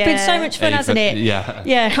 honestly, it's been so much fun, hasn't it?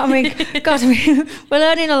 Yeah. I mean, God, we're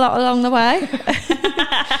learning a lot along the way.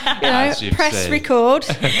 You know, press record.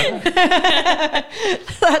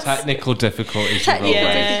 Technical difficulties.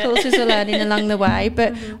 Difficulties are learning along the way,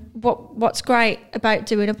 but. What's great about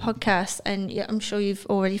doing a podcast, and I'm sure you've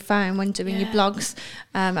already found when doing your blogs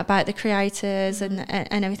about the creators and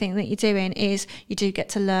everything that you're doing, is you do get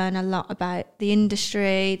to learn a lot about the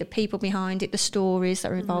industry, the people behind it, the stories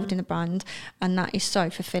that are involved in the brand, and that is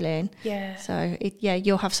so fulfilling. So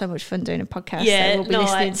you'll have so much fun doing a podcast. So we'll be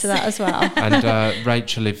listening to that as well. And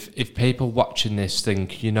Rachel, if people watching this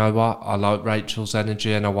think, you know what, I like Rachel's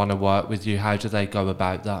energy and I want to work with you, how do they go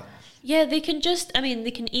about that? Yeah, they can they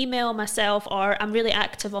can email myself, or I'm really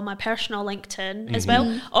active on my personal LinkedIn as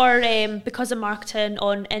well, or Because of Marketing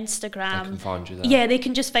on Instagram. They can find you there. Yeah, they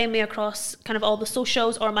can just find me across kind of all the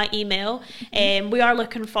socials or my email. We are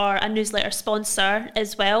looking for a newsletter sponsor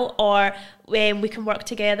as well, or we can work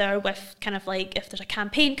together with kind of like if there's a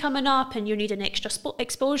campaign coming up and you need an extra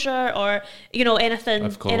exposure, or, you know, anything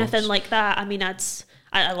like that. I mean,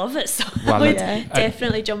 I love it, so I would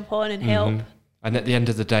definitely jump on and help. And at the end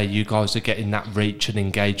of the day, you guys are getting that reach and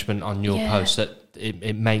engagement on your post that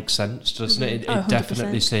it makes sense, doesn't it? It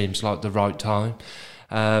definitely seems like the right time.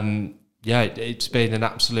 It's been an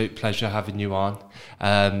absolute pleasure having you on.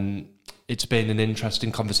 It's been an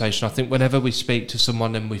interesting conversation. I think whenever we speak to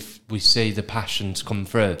someone and we see the passions come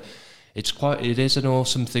through, it is an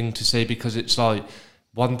awesome thing to see, because it's like,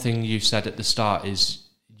 one thing you said at the start is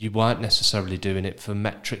you weren't necessarily doing it for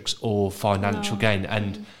metrics or financial gain,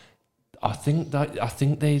 and I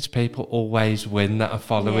think these people always win that are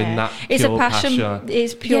following that pure it's a passion. passion.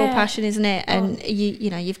 It's pure passion, isn't it? And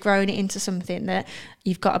you know, you've grown it into something that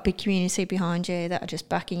you've got a big community behind you that are just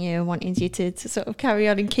backing you and wanting you to sort of carry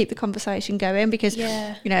on and keep the conversation going. Because you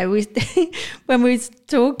know, when we was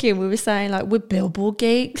talking, we were saying like, we're billboard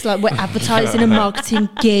geeks, like we're advertising and marketing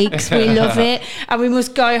geeks. We love it, and we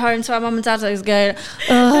must go home to our mum and dad and going,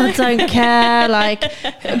 oh, I don't care. Like,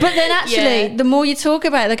 but then actually, the more you talk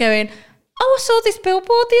about it, they're going, oh, I saw this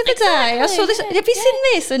billboard the other day. I saw this. Have you seen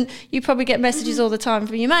this? And you probably get messages all the time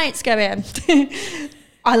from your mates going,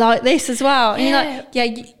 I like this as well. And you're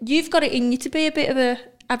like, you've got it in you to be a bit of a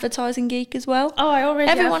advertising geek as well? Oh, I already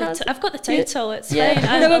Everyone have has. I've got the title. It's Yeah,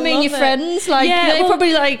 fine. no, I mean love your it. friends, like Yeah, they're well,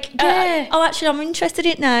 probably like, yeah. oh, actually, I'm interested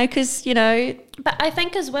in it now because But I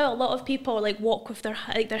think as well, a lot of people like walk with their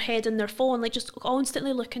head in their phone, like just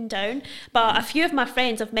constantly looking down. But a few of my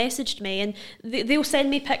friends have messaged me, and they'll send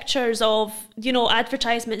me pictures of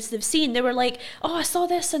advertisements they've seen. They were like, "Oh, I saw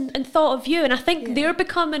this and thought of you," and I think they're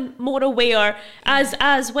becoming more aware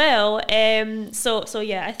as well. So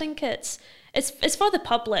yeah, I think it's for the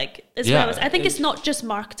public as well. I think it's not just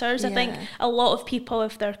marketers. I think a lot of people,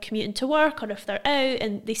 if they're commuting to work or if they're out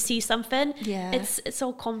and they see something, it's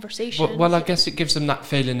all conversation. Well, I guess it gives them that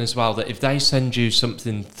feeling as well that if they send you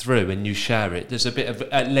something through and you share it, there's a bit of,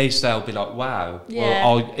 at least they'll be like, wow,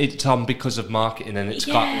 well, it's on because of marketing and it's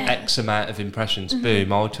got X amount of impressions.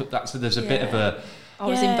 Boom, I took that. So there's a bit of I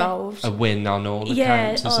was involved. A win on all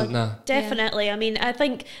accounts, isn't there? Definitely. I mean, I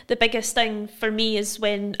think the biggest thing for me is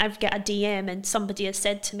when I've got a DM and somebody has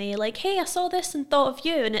said to me like, "Hey, I saw this and thought of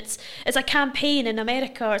you," and it's a campaign in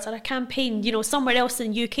America or it's a campaign, somewhere else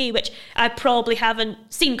in UK, which I probably haven't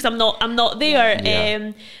seen because I'm not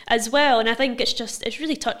there as well. And I think it's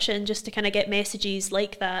really touching just to kind of get messages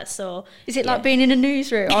like that. So is it like being in a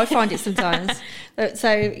newsroom? I find it sometimes.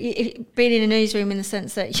 So being in a newsroom in the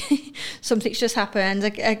sense that something's just happened.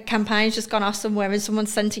 A campaign's just gone off somewhere and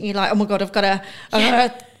someone's sent it, you like, oh my god, I've got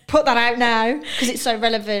to put that out now because it's so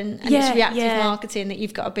relevant and it's reactive marketing that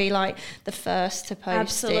you've got to be like the first to post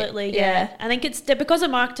Absolutely, it. yeah. I think it's because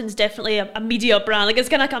of marketing's definitely a media brand. Like it's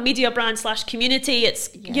kind of like a media brand / community. It's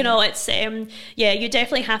it's you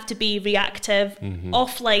definitely have to be reactive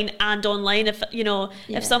offline and online.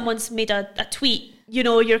 If someone's made a tweet,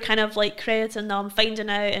 you're kind of like crediting them, finding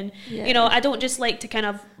out, and I don't just like to kind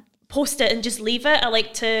of post it and just leave it. I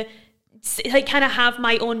like to kind of have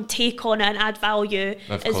my own take on it and add value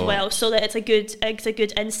as well, so that it's a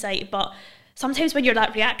good insight. But sometimes when you're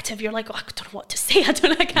that reactive, you're like, oh, I don't know what to say. I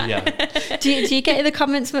don't know. Do you get in the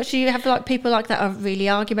comments much? Do you have like people like that are really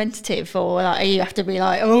argumentative, or like you have to be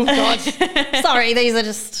like, oh god, sorry, these are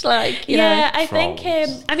just like I think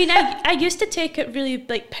I used to take it really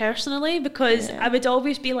like personally because I would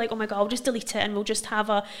always be like, oh my god, I'll just delete it and we'll just have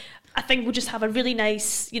a really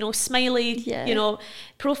nice, smiley,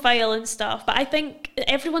 profile and stuff. But I think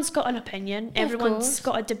everyone's got an opinion, everyone's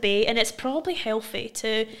got a debate, and it's probably healthy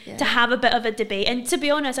to have a bit of a debate. And to be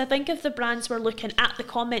honest, I think if the brands were looking at the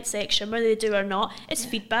comment section, whether they do or not, it's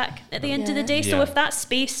feedback at the end of the day. So if that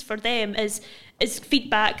space for them is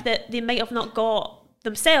feedback that they might have not got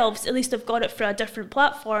themselves, at least they've got it through a different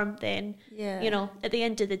platform, then at the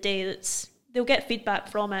end of the day, they'll get feedback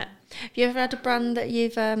from it. Have you ever had a brand that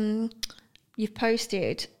you've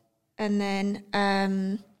posted and then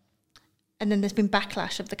there's been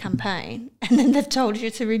backlash of the campaign and then they've told you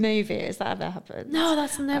to remove it? Has that ever happened? No,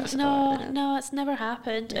 that's never. It's never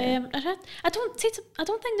happened. I don't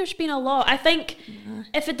think there's been a lot. I think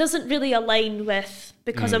if it doesn't really align with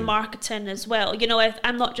because of marketing as well,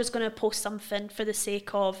 I'm not just going to post something for the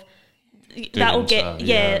sake of that'll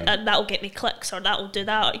get me clicks or that'll do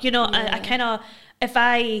that. I kind of, if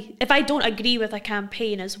I don't agree with a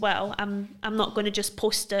campaign as well, I'm not going to just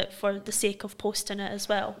post it for the sake of posting it as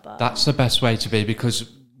well. But that's the best way to be, because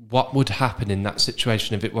what would happen in that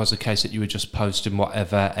situation if it was a case that you were just posting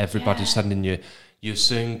whatever everybody's sending you? You're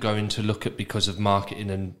soon going to look at because of marketing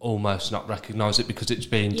and almost not recognise it because it's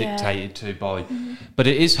being dictated to by. But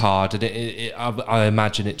it is hard, and I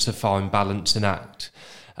imagine it's a fine balancing act.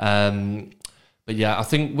 But yeah, I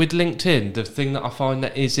think with LinkedIn, the thing that I find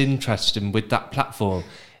that is interesting with that platform,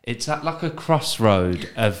 it's at like a crossroad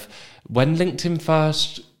of when LinkedIn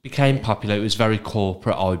first became popular, it was very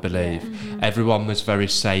corporate, I believe. Everyone was very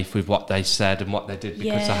safe with what they said and what they did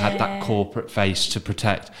because they had that corporate face to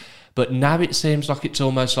protect. But now it seems like it's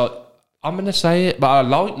almost like, I'm going to say it, but I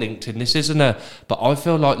like LinkedIn. This isn't but I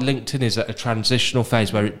feel like LinkedIn is at a transitional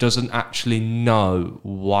phase where it doesn't actually know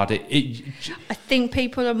what it I think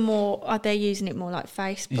people they're using it more like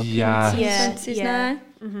Facebook in some senses now.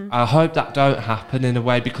 I hope that don't happen in a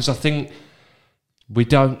way, because I think we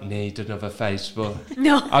don't need another Facebook.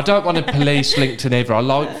 No. I don't want to police LinkedIn either. I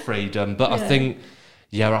like freedom, but I think,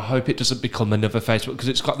 I hope it doesn't become another Facebook, because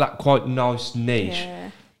it's got that quite nice niche.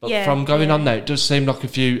 But from going on there, it does seem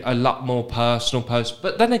like a lot more personal posts.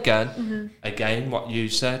 But then again, what you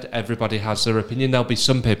said, everybody has their opinion. There'll be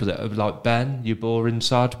some people that are like, Ben, you boring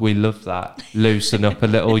sod. We love that. Loosen up a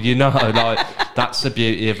little, like That's the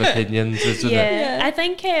beauty of opinions, isn't it? Yeah, I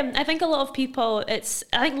think a lot of people. I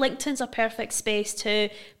think LinkedIn's a perfect space to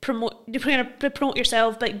promote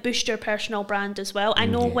yourself, but boost your personal brand as well. I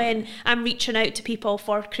know when I'm reaching out to people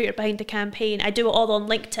for Creator Behind the Campaign, I do it all on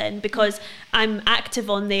LinkedIn because I'm active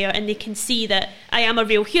on there, and they can see that I am a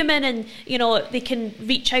real human, and they can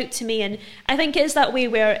reach out to me. And I think it is that way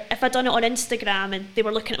where if I'd done it on Instagram and they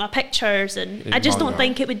were looking at my pictures, and I just don't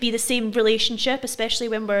think it would be the same relationship, especially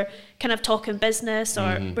when we're kind of talking business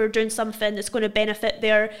or we're doing something that's going to benefit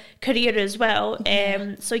their career as well.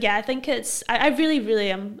 So yeah, I think I really,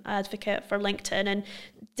 really am an advocate for LinkedIn, and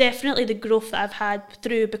definitely the growth that I've had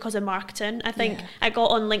through because of marketing. I think I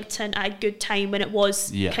got on LinkedIn at a good time when it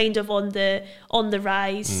was kind of on the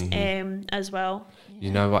rise as well. You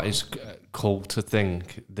know what is cool to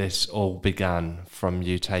think? This all began from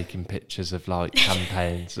you taking pictures of like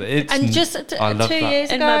campaigns. And just 2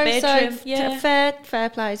 years ago, in my bedroom. So fair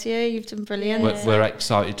play to you. You've done brilliant. We're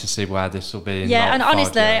excited to see where this will be. And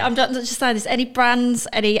honestly, I'm not just saying this. Any brands,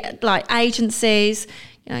 any like agencies,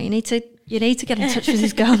 you need to get in touch with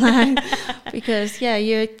this girl now, because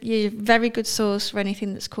you're a very good source for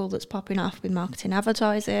anything that's cool that's popping off with marketing,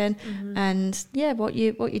 advertising, and what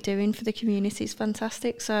you're doing for the community is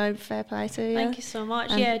fantastic. So fair play to you. Thank you so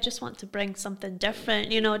much. I just want to bring something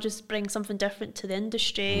different. Just bring something different to the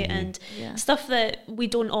industry and stuff that we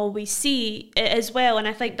don't always see as well. And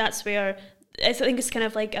I think that's where I think it's kind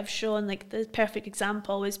of like I've shown like the perfect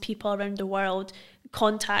example is people around the world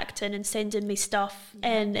contacting and sending me stuff,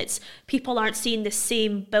 and it's people aren't seeing the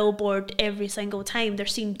same billboard every single time. They're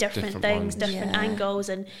seeing different things, different angles,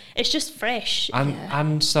 and it's just fresh.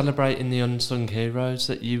 And celebrating the unsung heroes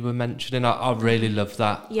that you were mentioning, I really love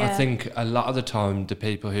that. I think a lot of the time the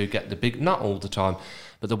people who get the big, not all the time,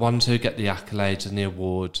 but the ones who get the accolades and the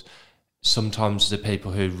awards, sometimes the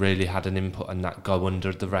people who really had an input and that go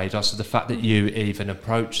under the radar. So the fact that you even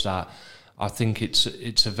approach that, I think it's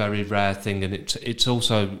a very rare thing, and it's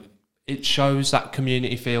also, it shows that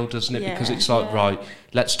community feel, doesn't it? Because it's like, right,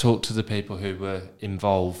 let's talk to the people who were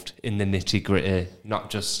involved in the nitty gritty, not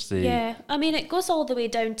just the... Yeah, I mean, it goes all the way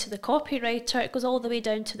down to the copywriter, it goes all the way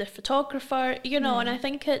down to the photographer, and I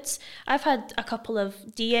think I've had a couple of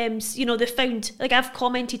DMs, they found, like I've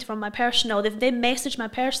commented from my personal, they've messaged my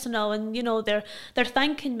personal, and, they're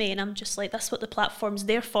thanking me, and I'm just like, that's what the platform's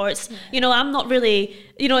there for. It's, I'm not really,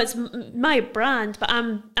 it's my brand, but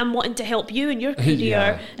I'm wanting to help you in your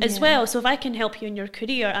career as well. So if I can help you in your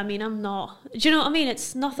career, I mean, I'm not, do you know what I mean?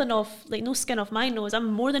 It's nothing off, like no skin off my nose.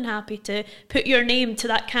 I'm more than happy to put your name to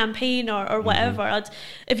that campaign or whatever.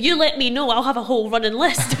 If you let me know, I'll have a whole running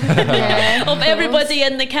list of everybody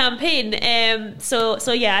in the campaign. So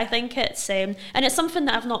yeah, I think it's and it's something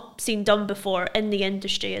that I've not seen done before in the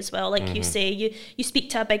industry as well. Like you say, you speak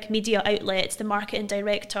to a big media outlet, it's the marketing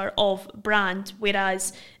director of brand,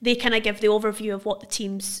 whereas they kind of give the overview of what the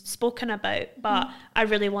team's spoken about. But I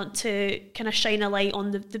really want to kind of shine a light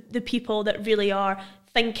on the people that really are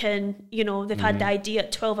thinking, they've had the idea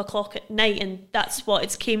at 12 o'clock at night, and that's what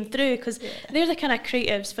it's came through, because they're the kind of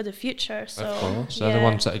creatives for the future. So of course, they're the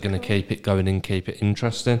ones that are going to keep it going and keep it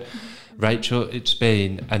interesting. Rachel, it's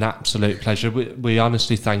been an absolute pleasure. We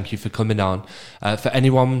honestly thank you for coming on. For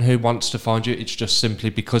anyone who wants to find you, it's just simply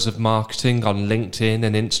Because of Marketing on LinkedIn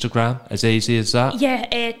and Instagram, as easy as that.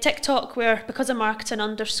 Yeah, TikTok, we're Because of Marketing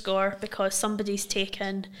 _ because somebody's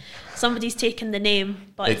taken the name,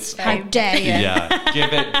 but it's how dare you? Yeah,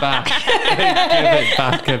 give it back. Give it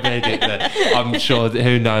back immediately. I'm sure that,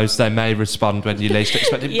 who knows, they may respond when you least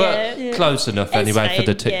expect it, but close enough it's anyway fine. For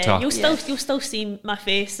the TikTok. Yeah. You'll still see my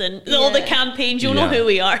face and all the campaigns. You'll know who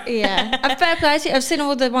we are. Yeah, fair play to you. I've seen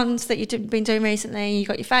all the ones that you've been doing recently. You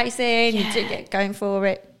got your face in. You did get going for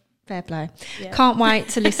it. Fair play. Yeah. Can't wait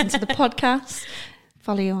to listen to the podcast.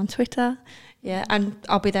 Follow you on Twitter. Yeah, and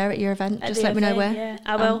I'll be there at your event. Just let me know where. Yeah,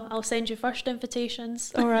 I will. I'll send you first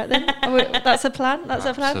invitations. All right then. That's a plan.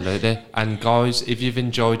 Absolutely. And guys, if you've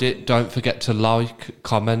enjoyed it, don't forget to like,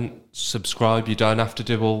 comment, subscribe. You don't have to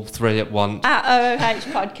do all three at once. At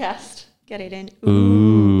OOH Podcast. Get it in.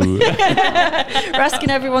 Ooh. We're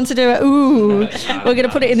asking everyone to do it. Ooh. We're going to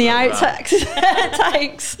put it in the outtakes.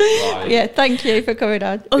 Thanks. Right. Yeah, thank you for coming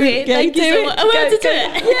on. Okay, thank you so much. I'm going to do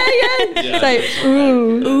it. Yeah. So,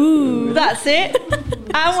 ooh. That's it.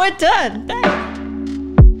 And we're done.